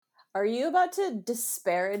Are you about to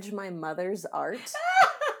disparage my mother's art?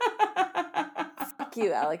 Fuck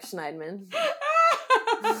you, Alex Schneidman.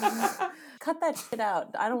 Cut that shit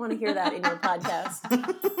out. I don't want to hear that in your podcast.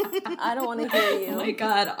 I don't want to hear you. Oh my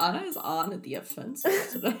god, Anna is on the offensive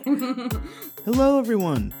today. Hello,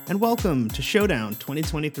 everyone, and welcome to Showdown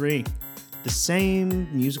 2023, the same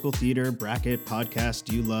musical theater bracket podcast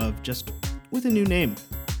you love, just with a new name.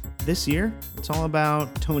 This year, it's all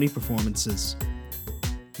about Tony performances.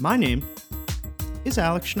 My name is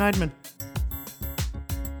Alex Schneidman.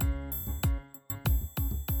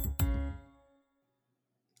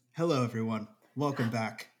 Hello, everyone. Welcome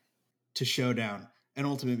back to Showdown, an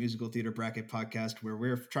ultimate musical theater bracket podcast where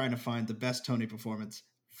we're trying to find the best Tony performance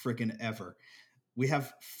frickin' ever. We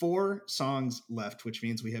have 4 songs left, which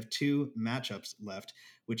means we have 2 matchups left,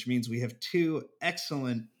 which means we have 2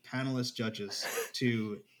 excellent panelist judges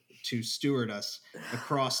to steward us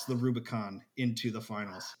across the Rubicon into the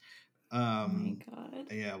finals. Oh my god.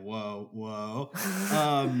 Yeah, whoa.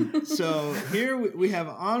 So here we have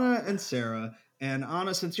Anna and Sarah. And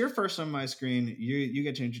Anna, since you're first on my screen, you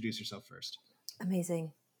get to introduce yourself first.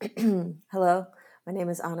 Amazing. Hello, my name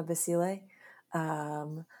is Anna Basile. I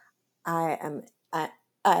am.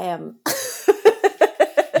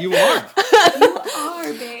 You are. You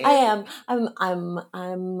are, babe. I am.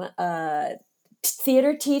 I'm a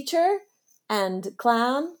theater teacher and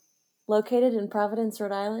clown located in Providence,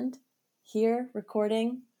 Rhode Island. Here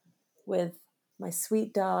recording with my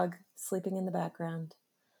sweet dog sleeping in the background.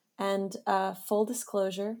 And full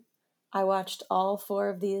disclosure, I watched all 4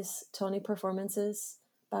 of these Tony performances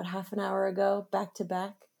about half an hour ago, back to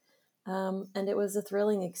back. And it was a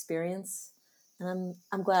thrilling experience. And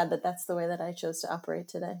I'm glad that that's the way that I chose to operate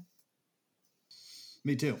today.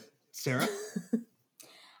 Me too. Sarah?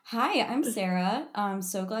 Hi, I'm Sarah. I'm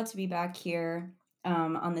so glad to be back here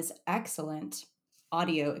on this excellent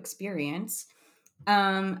audio experience.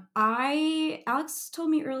 Alex told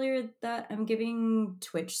me earlier that I'm giving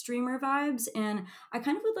Twitch streamer vibes, and I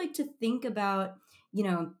kind of would like to think about,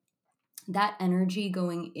 that energy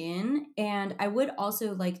going in. And I would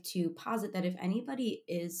also like to posit that if anybody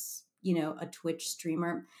is, a Twitch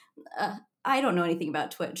streamer, I don't know anything about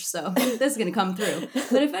Twitch, so this is going to come through.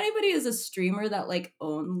 But if anybody is a streamer that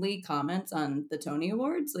only comments on the Tony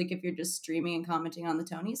Awards, if you're just streaming and commenting on the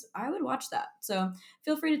Tonys, I would watch that. So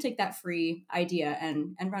feel free to take that free idea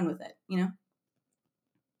and run with it,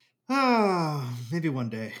 Maybe one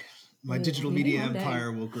day. My digital media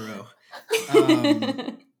empire will grow.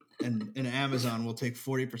 And Amazon will take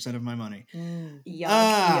 40% of my money.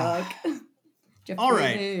 Yuck. All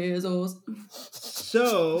right. Bezos.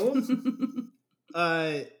 So,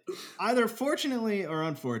 either fortunately or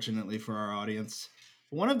unfortunately for our audience,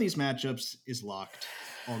 one of these matchups is locked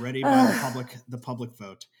already by the public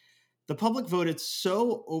vote. The public voted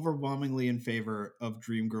so overwhelmingly in favor of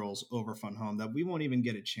Dreamgirls over Fun Home that we won't even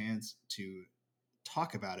get a chance to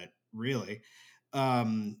talk about it, really.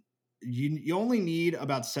 You only need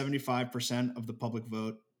about 75% of the public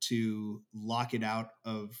vote to lock it out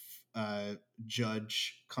of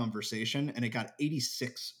judge conversation, and it got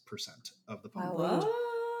 86% of the public vote.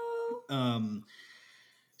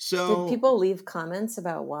 So did people leave comments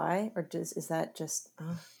about why, or is that just?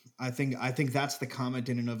 I think that's the comment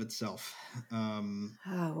in and of itself. Oh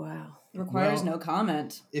wow! Requires no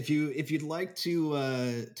comment. If you'd like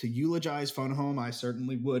to eulogize Fun Home, I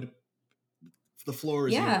certainly would. The floor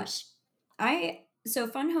is yours. So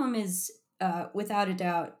Fun Home is without a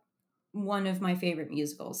doubt one of my favorite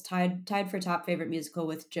musicals, tied for top favorite musical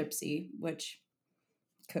with Gypsy, which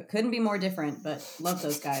couldn't be more different, but love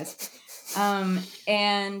those guys.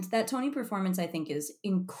 And that Tony performance, I think, is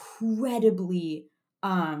incredibly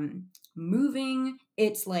moving.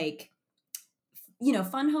 It's Fun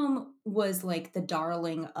Home was the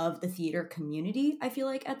darling of the theater community, I feel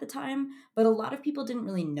like, at the time, but a lot of people didn't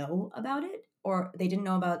really know about it, or they didn't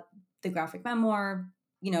know about the graphic memoir.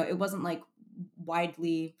 It wasn't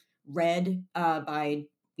widely read by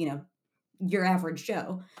your average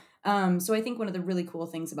Joe. So I think one of the really cool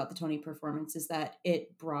things about the Tony performance is that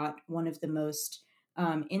it brought one of the most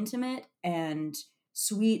intimate and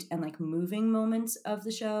sweet and moving moments of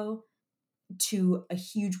the show to a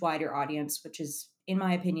huge wider audience, which is, in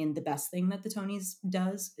my opinion, the best thing that the Tonys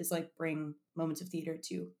does is bring moments of theater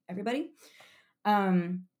to everybody.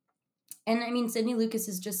 And I mean, Sydney Lucas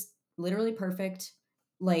is just literally perfect.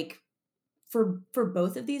 For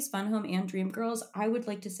both of these, Fun Home and Dreamgirls, I would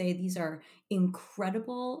like to say these are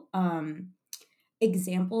incredible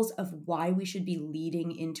examples of why we should be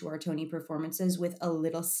leading into our Tony performances with a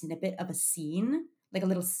little snippet of a scene, a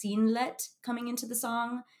little scenelet coming into the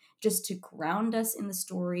song, just to ground us in the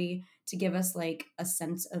story, to give us like a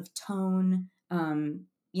sense of tone.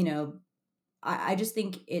 You know, I just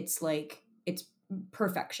think it's like it's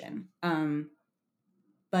perfection.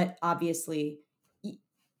 But obviously,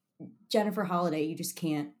 Jennifer Holliday, you just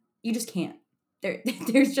can't. There,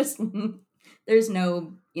 there's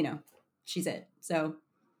no, she's it. So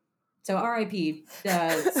R.I.P.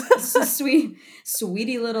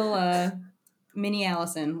 Sweetie little mini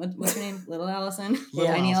Allison. What's her name? Little Allison.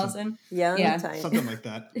 Little Tiny Allison. Allison. Young, Yeah. tiny. Something like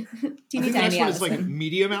that. I Teeny think the next tiny one is like Allison.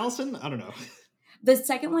 medium Allison. I don't know. The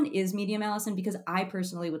second one is medium Allison because I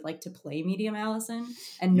personally would like to play medium Allison,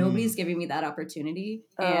 and nobody's giving me that opportunity.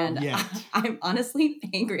 Oh. And Yet. I'm honestly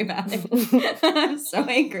angry about it. I'm so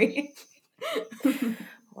angry.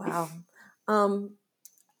 Wow.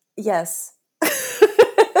 Yes.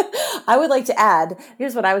 I would like to add,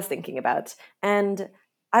 here's what I was thinking about. And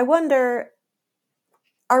I wonder,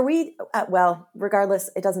 are we, well,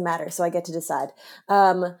 regardless, it doesn't matter. So I get to decide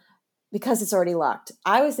because it's already locked.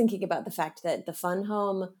 I was thinking about the fact that the Fun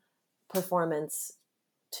Home performance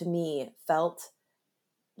to me felt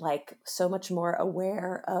like so much more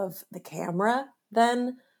aware of the camera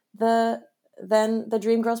than the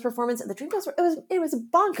Dreamgirls performance. And the Dreamgirls it was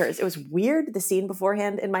bonkers. It was weird. The scene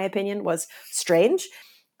beforehand, in my opinion, was strange.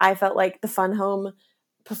 I felt like the Fun Home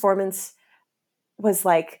performance was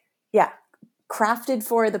like, yeah, crafted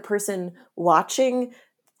for the person watching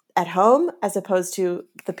at home as opposed to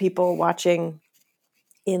the people watching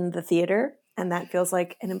in the theater. And that feels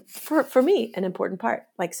like for me an important part,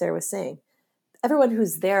 like Sarah was saying. Everyone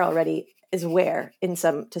who's there already is aware to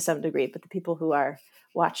some degree, but the people who are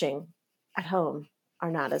watching at home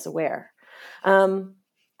are not as aware. And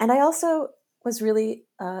I also was really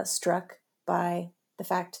struck by the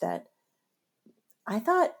fact that I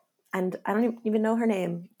thought, and I don't even know her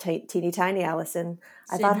name, teeny tiny Allison.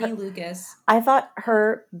 Sydney Lucas. I thought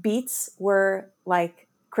her beats were like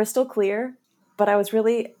crystal clear, but I was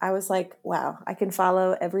like, wow, I can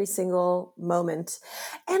follow every single moment.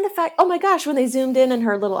 And the fact, oh my gosh, when they zoomed in and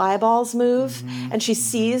her little eyeballs move and she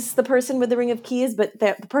sees the person with the ring of keys, but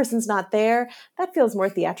the person's not there, that feels more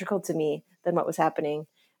theatrical to me than what was happening.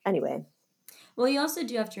 Anyway. Well, you also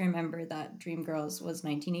do have to remember that Dreamgirls was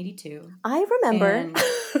 1982. I remember.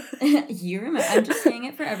 And you remember. I'm just saying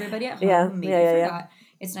it for everybody at home who maybe forgot.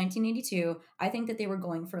 It's 1982. I think that they were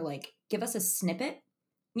going for like, give us a snippet.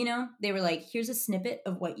 You know, they were like, here's a snippet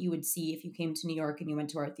of what you would see if you came to New York and you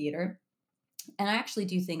went to our theater. And I actually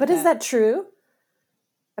do think But is that true?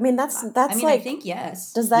 I mean, that's I mean, like, I think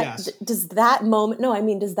yes. Does that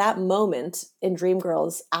moment in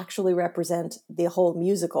Dreamgirls actually represent the whole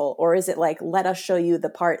musical? Or is it like, let us show you the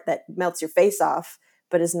part that melts your face off,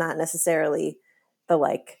 but is not necessarily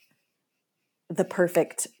the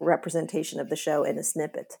perfect representation of the show in a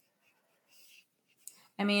snippet?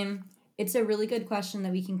 I mean, it's a really good question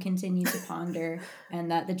that we can continue to ponder and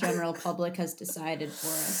that the general public has decided for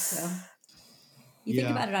us. So you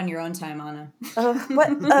think about it on your own time, Anna.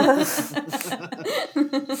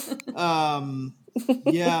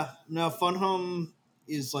 Yeah, no, Fun Home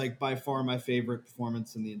is like by far my favorite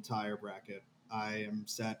performance in the entire bracket. I am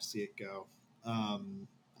sad to see it go.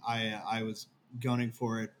 I was gunning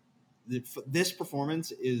for it. This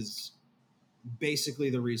performance is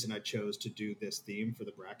basically the reason I chose to do this theme for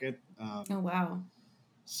the bracket. Oh, wow.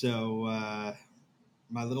 So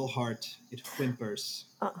my little heart, it whimpers.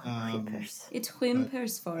 It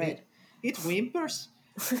whimpers for it. It whimpers.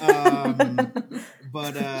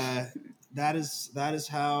 But that is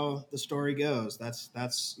how the story goes. That's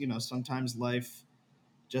sometimes life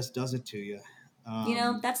just does it to you.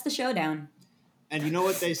 That's the showdown. And you know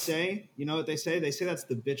what they say? They say that's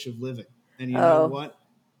the bitch of living. And you know what?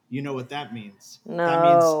 You know what that means. No. That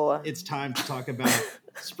means it's time to talk about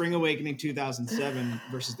Spring Awakening 2007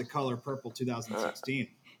 versus The Color Purple 2016.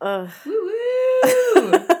 Woo-woo!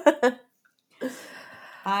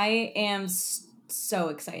 I am so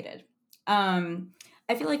excited. I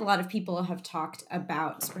feel like a lot of people have talked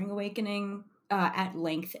about Spring Awakening at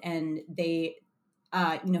length, and they,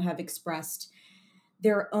 have expressed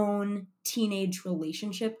their own teenage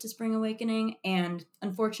relationship to Spring Awakening. And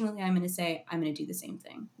unfortunately, I'm going to say I'm going to do the same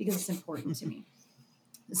thing because it's important to me.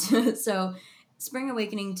 So Spring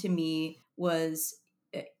Awakening to me was,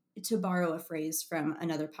 to borrow a phrase from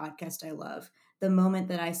another podcast I love, the moment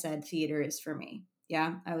that I said theater is for me.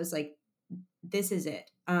 Yeah, I was like, this is it.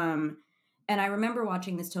 And I remember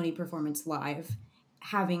watching this Tony performance live,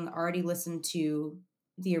 having already listened to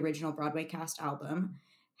the original Broadway cast album,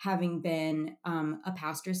 having been a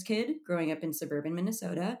pastor's kid growing up in suburban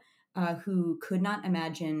Minnesota, who could not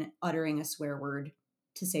imagine uttering a swear word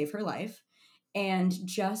to save her life, and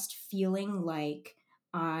just feeling like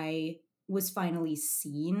I was finally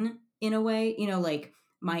seen in a way, you know, like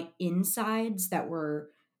my insides that were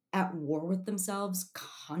at war with themselves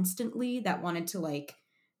constantly, that wanted to like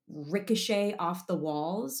ricochet off the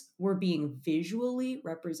walls, were being visually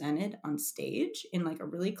represented on stage in like a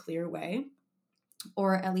really clear way,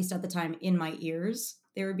 or at least at the time in my ears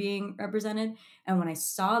they were being represented. And when I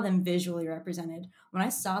saw them visually represented, when I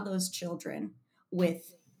saw those children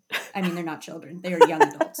with, I mean, they're not children, they are young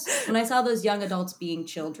adults. When I saw those young adults being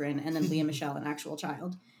children, and then Leah Michelle, an actual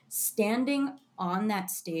child, standing on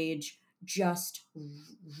that stage, just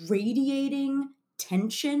radiating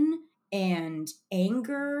tension and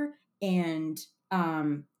anger and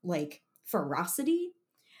like ferocity,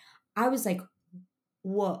 I was like,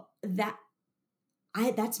 whoa,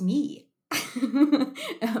 that's me.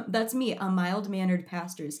 That's me, a mild-mannered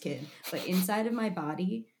pastor's kid, but inside of my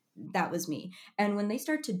body, that was me. And when they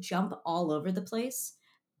start to jump all over the place,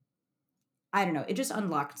 I don't know, it just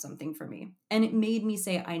unlocked something for me. And it made me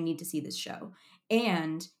say, I need to see this show.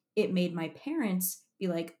 And it made my parents be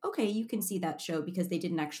like, okay, you can see that show, because they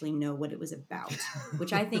didn't actually know what it was about,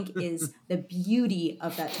 which I think is the beauty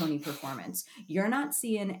of that Tony performance. You're not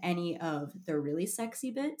seeing any of the really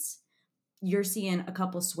sexy bits. You're seeing a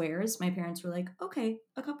couple swears. My parents were like, okay,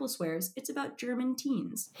 a couple swears. It's about German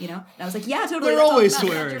teens, you know? And I was like, yeah, totally. They're always about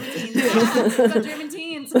swearing. German teens. Yeah, it's about German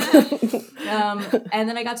teens. And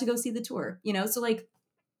then I got to go see the tour, you know? So like,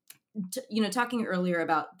 you know, talking earlier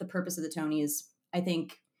about the purpose of the Tonys, I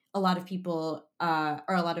think a lot of people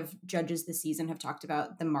or a lot of judges this season have talked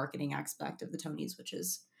about the marketing aspect of the Tonys, which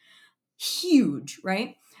is huge,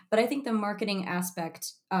 right? But I think the marketing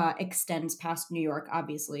aspect extends past New York,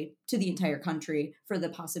 obviously, to the entire country for the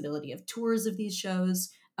possibility of tours of these shows.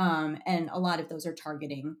 And a lot of those are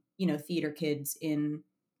targeting, you know, theater kids in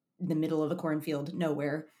the middle of a cornfield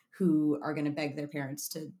nowhere who are going to beg their parents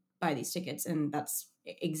to buy these tickets. And that's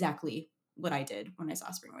exactly what I did when I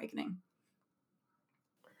saw Spring Awakening.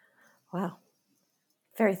 Wow.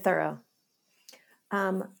 Very thorough.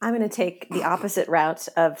 I'm going to take the opposite route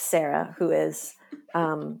of Sarah, who is,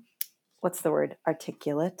 what's the word,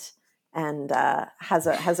 articulate, and has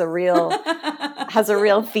a real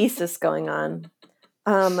thesis going on.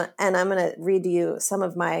 And I'm going to read you some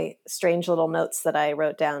of my strange little notes that I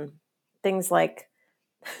wrote down. Things like,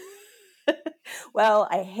 well,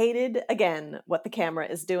 I hated, again, what the camera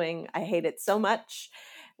is doing. I hate it so much.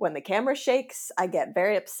 When the camera shakes, I get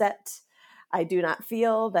very upset. I do not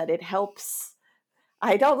feel that it helps.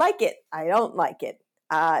 I don't like it.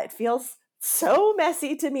 It feels so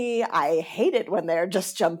messy to me. I hate it when they're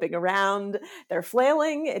just jumping around. They're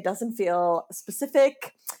flailing. It doesn't feel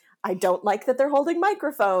specific. I don't like that they're holding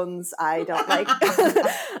microphones. I don't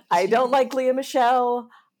like Leah Michelle.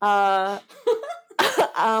 How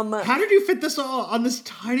did you fit this all on this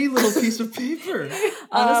tiny little piece of paper?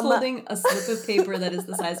 Anna's holding a slip of paper that is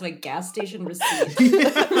the size of a gas station receipt.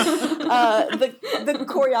 The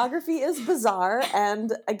choreography is bizarre,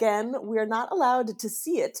 and again, we're not allowed to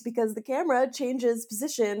see it because the camera changes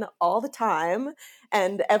position all the time,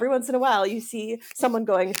 and every once in a while you see someone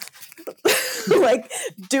going like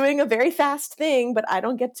doing a very fast thing, but I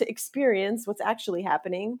don't get to experience what's actually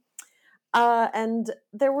happening. And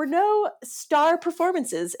there were no star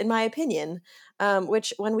performances, in my opinion,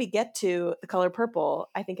 which when we get to The Color Purple,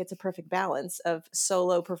 I think it's a perfect balance of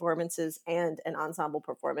solo performances and an ensemble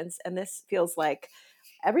performance. And this feels like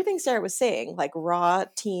everything Sarah was saying, like raw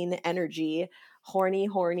teen energy,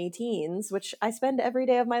 horny teens, which I spend every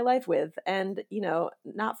day of my life with, and, you know,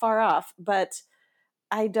 not far off, but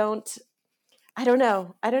I don't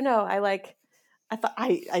know. I thought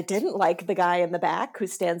I didn't like the guy in the back who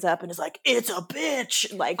stands up and is like, "It's a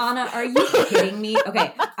bitch." Like, Anna, are you kidding me?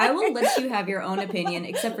 Okay, I will let you have your own opinion,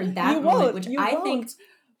 except for that moment, which I think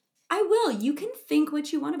I will. You can think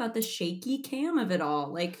what you want about the shaky cam of it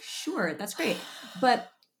all. Like, sure, that's great.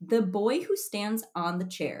 But the boy who stands on the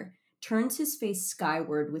chair turns his face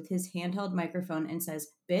skyward with his handheld microphone and says,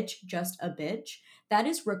 "Bitch, just a bitch." That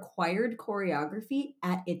is required choreography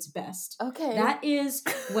at its best. okay. That is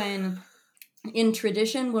when, in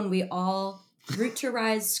tradition, when we all root to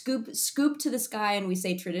rise, scoop to the sky, and we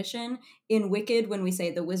say tradition. In Wicked, when we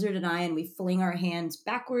say the wizard and I, and we fling our hands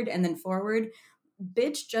backward and then forward.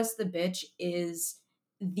 Bitch, just the bitch is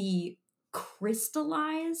the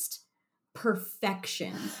crystallized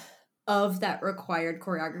perfection of that required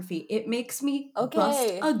choreography. It makes me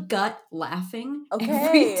bust a gut laughing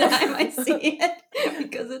every time I see it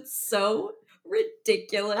because it's so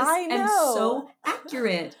ridiculous and so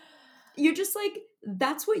accurate. You're just like,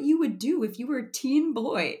 that's what you would do if you were a teen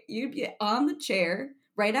boy. You'd be on the chair,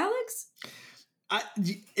 right, Alex?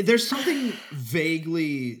 There's something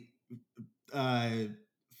vaguely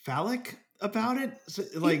phallic about it. So,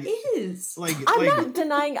 like, it is. I'm not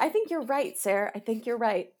denying. I think you're right, Sarah. I think you're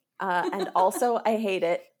right. And also, I hate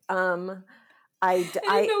it. I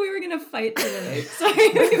didn't know we were gonna fight today.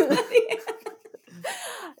 Sorry.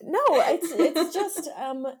 No, it's just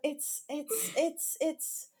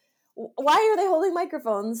it's why are they holding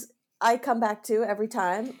microphones? I come back to every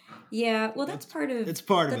time. Yeah, well, that's part of it's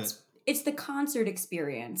part of it. It's the concert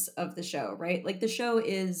experience of the show, right? Like the show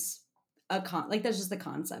is like that's just the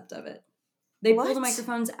concept of it. They pull the What?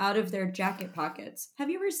 microphones out of their jacket pockets. Have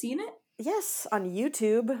you ever seen it? Yes, on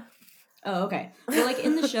YouTube. Oh, okay. Well, like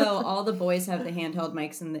in the show, all the boys have the handheld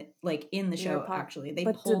mics in the show. Actually, they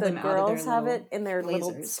But pull do the them out of their girls have little it in their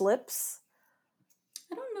little blazers. slips?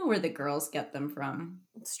 I don't know where the girls get them from.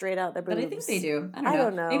 Straight out their boobs. But I think they do. I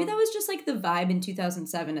don't know. Maybe that was just like the vibe in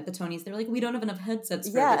 2007 at the Tonys. They were like, we don't have enough headsets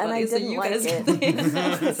for everybody, so you guys get the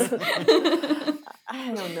headsets.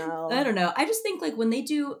 I don't know. I don't know. I just think like when they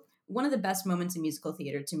do, one of the best moments in musical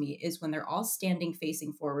theater to me is when they're all standing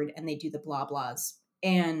facing forward and they do the blah blahs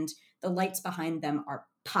and the lights behind them are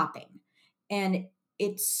popping. And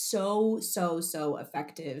it's so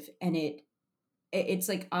effective. And it's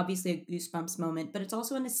like obviously a goosebumps moment, but it's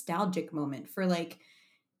also a nostalgic moment for like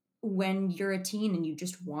when you're a teen and you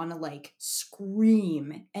just want to like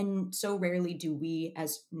scream. And so rarely do we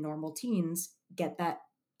as normal teens get that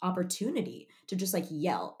opportunity to just like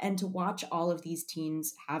yell, and to watch all of these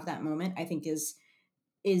teens have that moment, I think is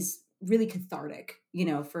really cathartic, you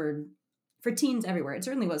know, for teens everywhere. It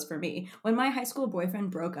certainly was for me. When my high school boyfriend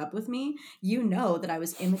broke up with me, you know that I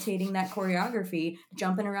was imitating that choreography,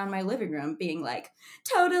 jumping around my living room, being like,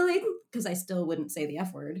 totally, because I still wouldn't say the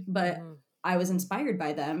F word, but I was inspired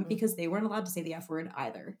by them because they weren't allowed to say the F word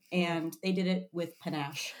either. And they did it with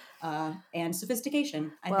panache and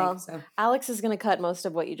sophistication, I think. So Alex is going to cut most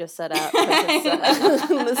of what you just said out. It's,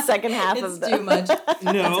 the second half it's of the... too much.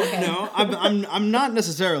 No, I'm not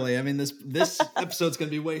necessarily. I mean, this episode's going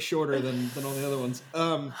to be way shorter than all the other ones.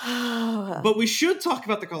 But we should talk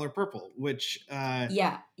about The Color Purple, which is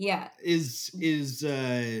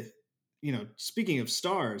you know, speaking of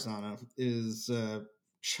stars, Anna, is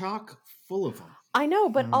chock full of them. I know,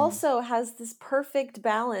 but also has this perfect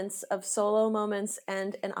balance of solo moments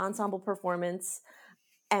and an ensemble performance.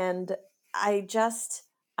 And I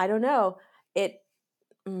don't know.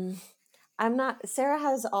 Sarah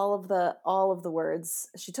has all of the words.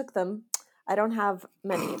 She took them. I don't have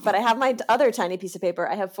many, but I have my other tiny piece of paper.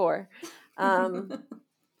 I have 4. And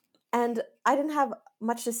I didn't have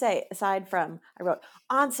much to say aside from I wrote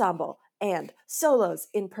ensemble and solos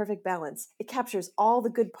in perfect balance. It captures all the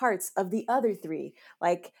good parts of the other 3.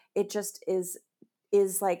 Like it just is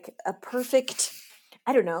like a perfect,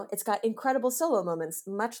 I don't know, it's got incredible solo moments,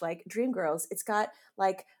 much like Dreamgirls. It's got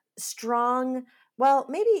like strong, well,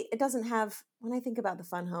 maybe it doesn't have, when I think about the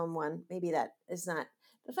Fun Home one, maybe that is not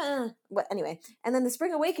but anyway. And then the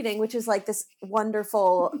Spring Awakening, which is like this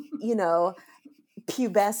wonderful, you know,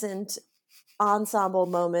 pubescent ensemble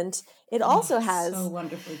moment. It also has so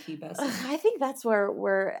wonderfully pubescent. I think that's where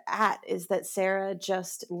we're at, is that Sarah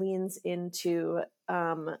just leans into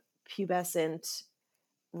pubescent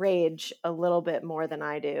rage a little bit more than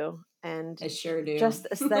I do. And I sure do. Just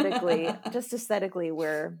aesthetically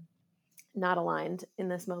we're not aligned in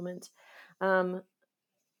this moment.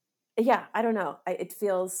 Yeah, I don't know. It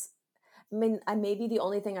feels, I mean, maybe the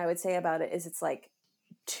only thing I would say about it is it's like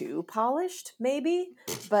too polished, maybe,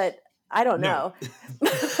 but I don't know.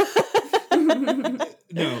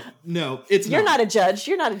 No, it's You're not a judge.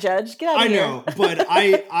 You're not a judge. Get out of here. I know, but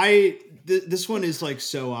this one is like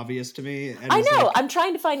so obvious to me. And I know. like, I'm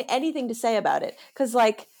trying to find anything to say about it because,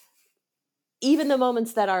 like, even the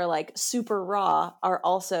moments that are like super raw are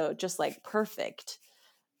also just like perfect.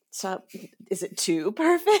 So, is it too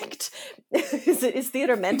perfect? Is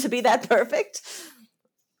theater meant to be that perfect?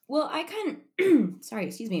 Well, I sorry,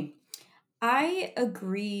 excuse me. I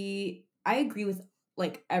agree with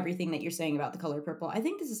like everything that you're saying about The Color Purple. I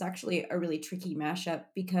think this is actually a really tricky matchup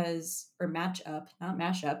not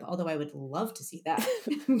mashup, although I would love to see that.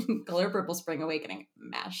 Color Purple Spring Awakening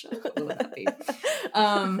mashup. What would that be?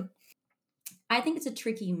 I think it's a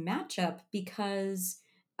tricky matchup because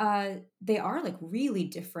they are like really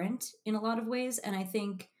different in a lot of ways, and I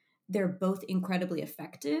think they're both incredibly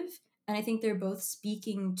effective, and I think they're both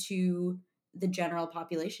speaking to the general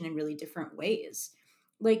population in really different ways.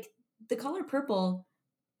 Like The Color Purple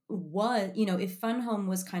was, you know, if Fun Home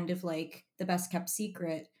was kind of like the best kept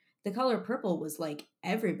secret, The Color Purple was like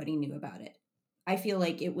everybody knew about it. I feel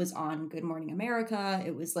like it was on Good Morning America.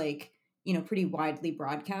 It was like, you know, pretty widely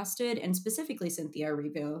broadcasted, and specifically Cynthia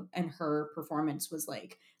Erivo and her performance was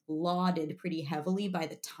like lauded pretty heavily by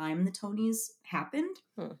the time the Tonys happened.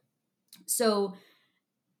 Hmm. So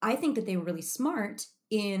I think that they were really smart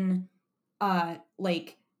in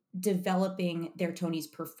like developing their Tony's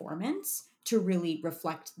performance to really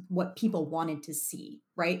reflect what people wanted to see,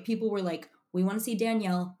 right? People were like, we want to see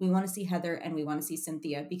Danielle, we want to see Heather, and we want to see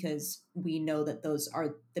Cynthia because we know that those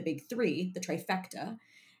are the big three, the trifecta.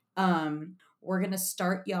 We're going to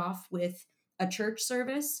start you off with a church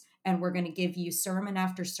service, and we're going to give you sermon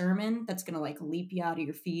after sermon that's going to like leap you out of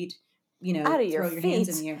your feet, you know, Out of throw your your hands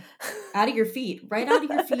in feet. the air. Out of your feet, right out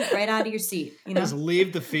of your feet, right out of your seat, you know? Just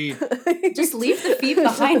leave the feet. Just leave the feet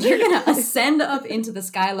behind. You're going to ascend up into the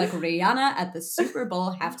sky like Rihanna at the Super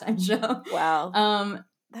Bowl halftime show. Wow.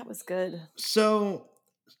 That was good. So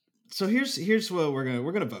here's what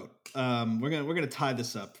we're gonna vote. We're gonna tie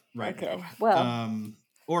this up right Okay, now. well.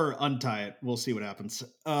 Or untie it. We'll see what happens.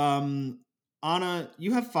 Anna,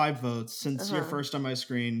 you have 5 votes. Since you're first on my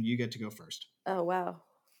screen, you get to go first. Oh, wow.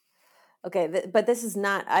 Okay, but this is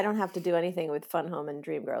not, I don't have to do anything with Fun Home and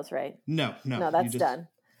Dreamgirls, right? No, that's done.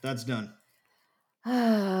 That's done.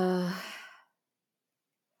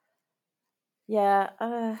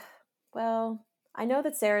 Yeah, well, I know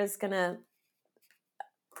that Sarah's gonna,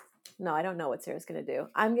 no, I don't know what Sarah's gonna do.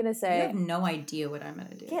 I'm gonna say, you have no idea what I'm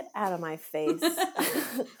gonna do. Get out of my face.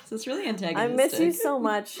 So it's really antagonistic. I miss you so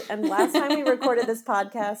much. And last time we recorded this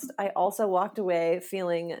podcast, I also walked away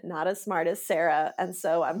feeling not as smart as Sarah. And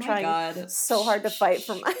so I'm trying so hard to fight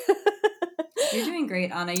for my... You're doing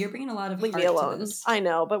great, Anna. You're bringing a lot of Leave heart me alone. to this. I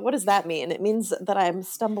know, but what does that mean? It means that I'm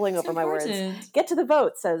stumbling over my words. Get to the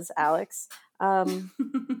vote, says Alex. I'm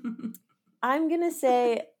going to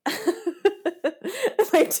say...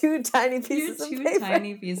 my 2 tiny pieces of paper. Your 2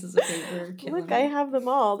 tiny pieces of paper. Look, me. I have them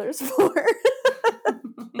all. There's 4. Oh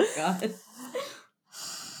my God.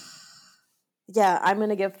 Yeah, I'm going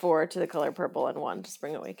to give 4 to The Color Purple and 1 to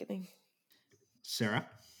Spring Awakening. Sarah?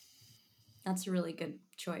 That's a really good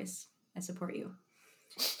choice. I support you.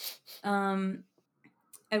 I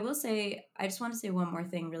will say, I just want to say one more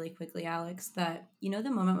thing really quickly, Alex, that you know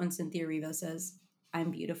the moment when Cynthia Erivo says, I'm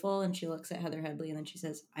beautiful, and she looks at Heather Headley, and then she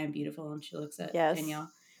says, I'm beautiful, and she looks at Danielle.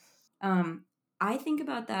 I think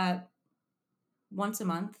about that once a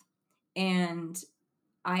month, and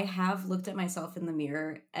I have looked at myself in the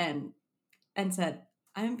mirror and said,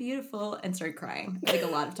 I'm beautiful, and started crying like a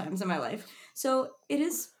lot of times in my life. So it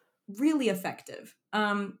is really effective.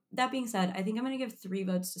 That being said, I think I'm going to give 3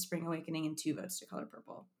 votes to Spring Awakening and 2 votes to Color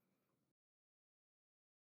Purple.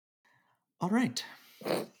 All right.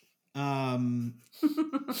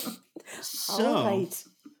 So,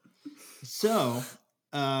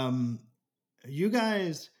 you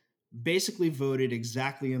guys basically voted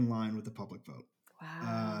exactly in line with the public vote.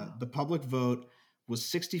 Wow. The public vote was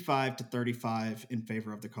 65 to 35 in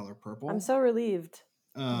favor of the Color Purple. I'm so relieved.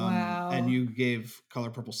 Wow. And you gave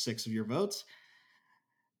Color Purple 6 of your votes.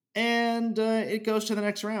 And it goes to the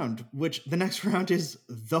next round, which the next round is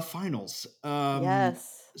the finals.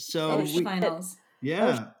 Yes. So finals.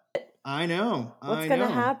 Yeah. I know. What's going to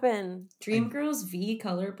happen? Dreamgirls v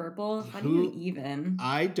Color Purple? How do you even?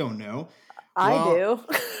 I don't know. I do.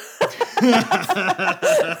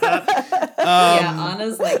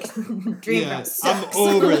 Anna's like, Dreamgirls sucks. I'm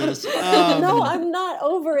over this. No, I'm not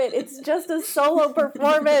over it. It's just a solo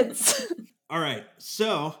performance. All right.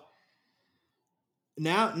 So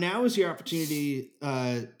now is your opportunity,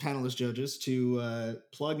 panelist judges, to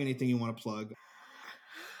plug anything you want to plug.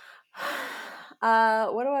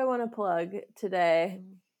 What do I want to plug today?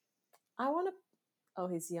 Oh,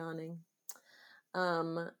 he's yawning.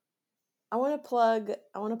 I want to plug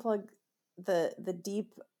the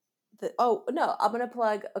deep. I'm going to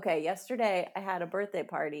plug. Okay, yesterday I had a birthday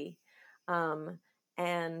party,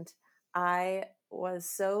 and I was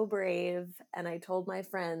so brave, and I told my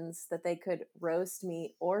friends that they could roast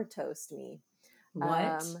me or toast me.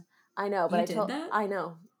 What? I know, but I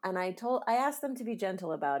know. And I asked them to be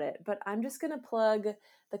gentle about it, but I'm just going to plug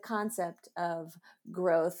the concept of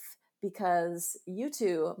growth because you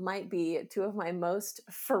 2 might be 2 of my most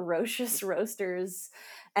ferocious roasters.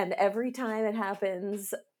 And every time it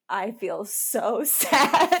happens, I feel so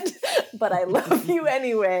sad, but I love you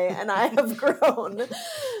anyway. And I have grown.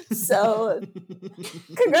 So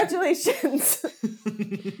congratulations.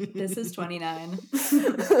 This is 29. This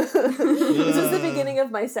is the beginning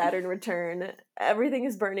of my Saturn return. Everything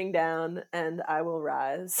is burning down and I will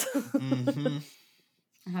rise. I'm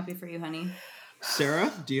happy for you, honey.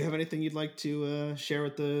 Sarah, do you have anything you'd like to share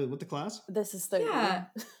with the class? This is 30. Yeah.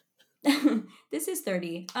 This is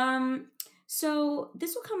 30. So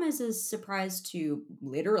this will come as a surprise to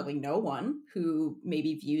literally no one who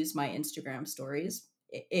maybe views my Instagram stories,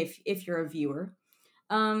 if you're a viewer.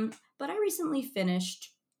 But I recently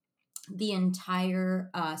finished the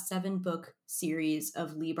entire 7-book series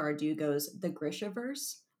of Leigh Bardugo's The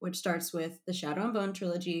Grishaverse, which starts with the Shadow and Bone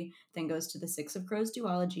trilogy, then goes to the Six of Crows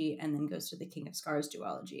duology, and then goes to the King of Scars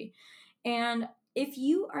duology. And if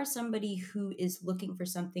you are somebody who is looking for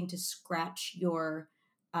something to scratch your,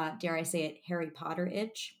 dare I say it, Harry Potter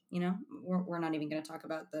itch, we're not even going to talk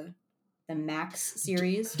about the Max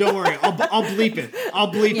series. Don't worry, I'll bleep it.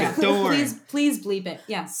 I'll bleep it. Don't worry. Please bleep it.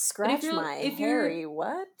 Yeah. Scratch my Harry.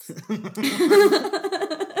 What?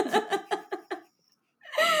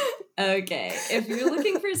 Okay, if you're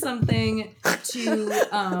looking for something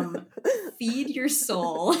to feed your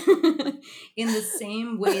soul in the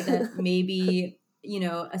same way that maybe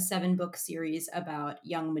a 7-book series about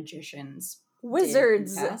young magicians,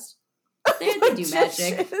 Wizards. They do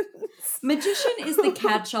magic. Magician is the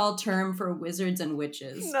catch-all term for wizards and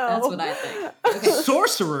witches. No. That's what I think. Okay.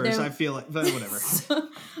 Sorcerers, I feel like, but whatever.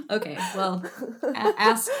 Okay, well,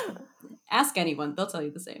 ask anyone; they'll tell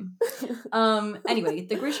you the same. Anyway,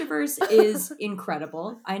 the Grishaverse is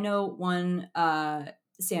incredible. I know one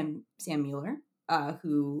Sam Mueller,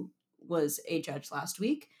 who was a judge last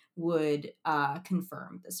week, would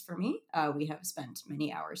confirm this for me. We have spent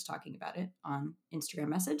many hours talking about it on Instagram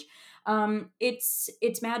message.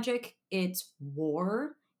 It's magic, it's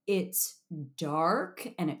war, it's dark,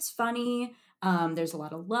 and it's funny. There's a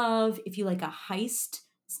lot of love. If you like a heist,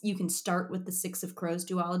 you can start with the Six of Crows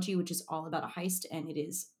duology, which is all about a heist, and it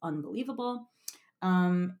is unbelievable.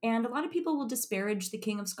 And a lot of people will disparage the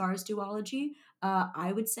King of Scars duology.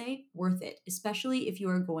 I would say worth it, especially if you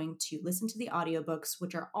are going to listen to the audiobooks,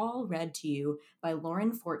 which are all read to you by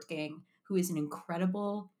Lauren Fortgang, who is an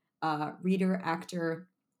incredible reader, actor,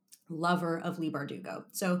 lover of Leigh Bardugo.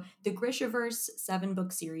 So the Grishaverse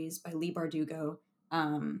 7-book series by Leigh Bardugo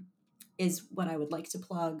is what I would like to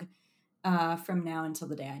plug from now until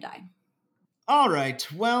the day I die. All right.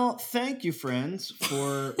 Well, thank you, friends,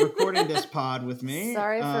 for recording this pod with me.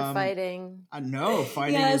 Sorry for fighting. No,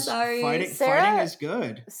 fighting Yeah, is sorry. fighting is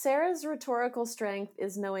good. Sarah's rhetorical strength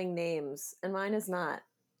is knowing names, and mine is not.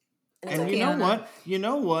 And you know what? You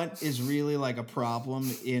know what is really like a problem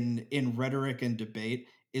in rhetoric and debate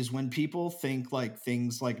is when people think like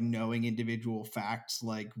things like knowing individual facts,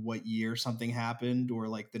 like what year something happened or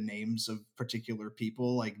like the names of particular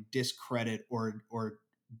people, like discredit or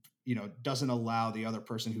doesn't allow the other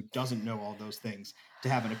person who doesn't know all those things to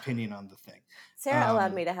have an opinion on the thing. Sarah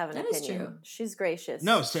allowed me to have an that opinion. is true. She's gracious.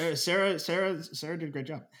 No, Sarah did a great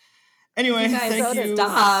job. Anyway, you guys, thank you.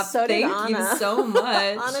 Stop. So did Thank Anna. you so much.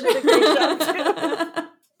 Anna did a great job too.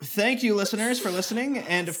 Thank you, listeners, for listening,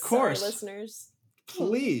 and of course, listeners,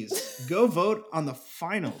 please go vote on the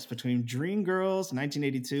finals between Dreamgirls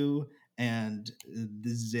 1982 and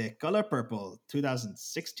The Color Purple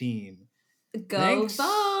 2016. Go Thanks.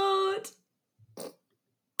 vote.